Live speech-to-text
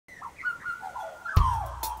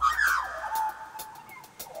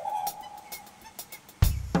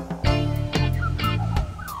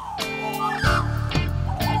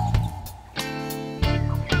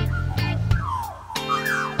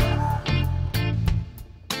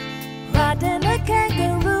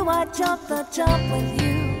I'd jump the jump with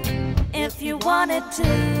you if you wanted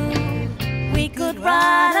to. We could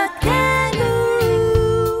ride a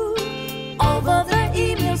kangaroo over the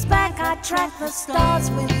evil's back. I'd track the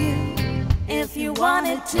stars with you if you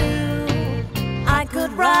wanted to. I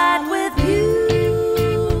could ride with you.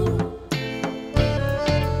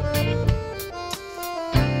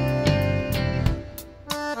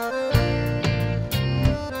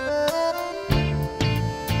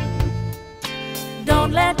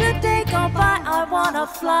 Don't let the day go by, I wanna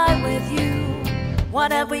fly with you.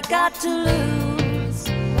 What have we got to lose?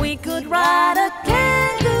 We could ride a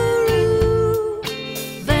kangaroo.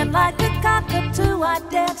 Then like a cockatoo, I'd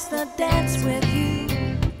dance the dance with you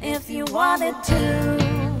if you wanted to.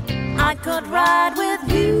 I could ride with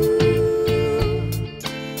you.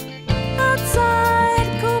 Outside,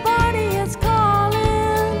 Kobani is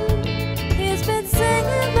calling. He's been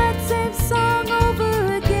singing that same song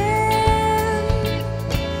over again.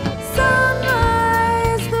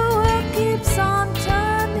 Sunrise, the world keeps on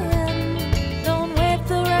turning. Don't wait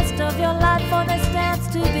the rest of your life for this dance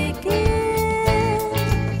to begin.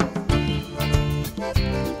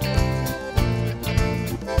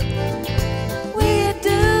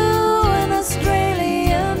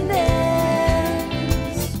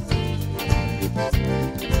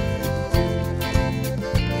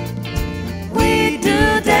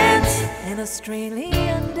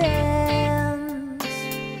 Australian dance.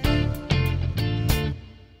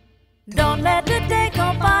 Don't let the day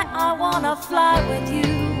go by, I wanna fly with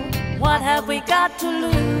you. What have we got to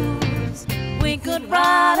lose? We could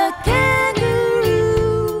ride a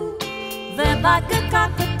kangaroo. Then like a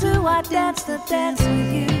cockatoo, I'd dance the dance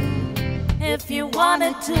with you if you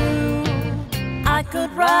wanted to. I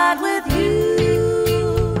could ride with you.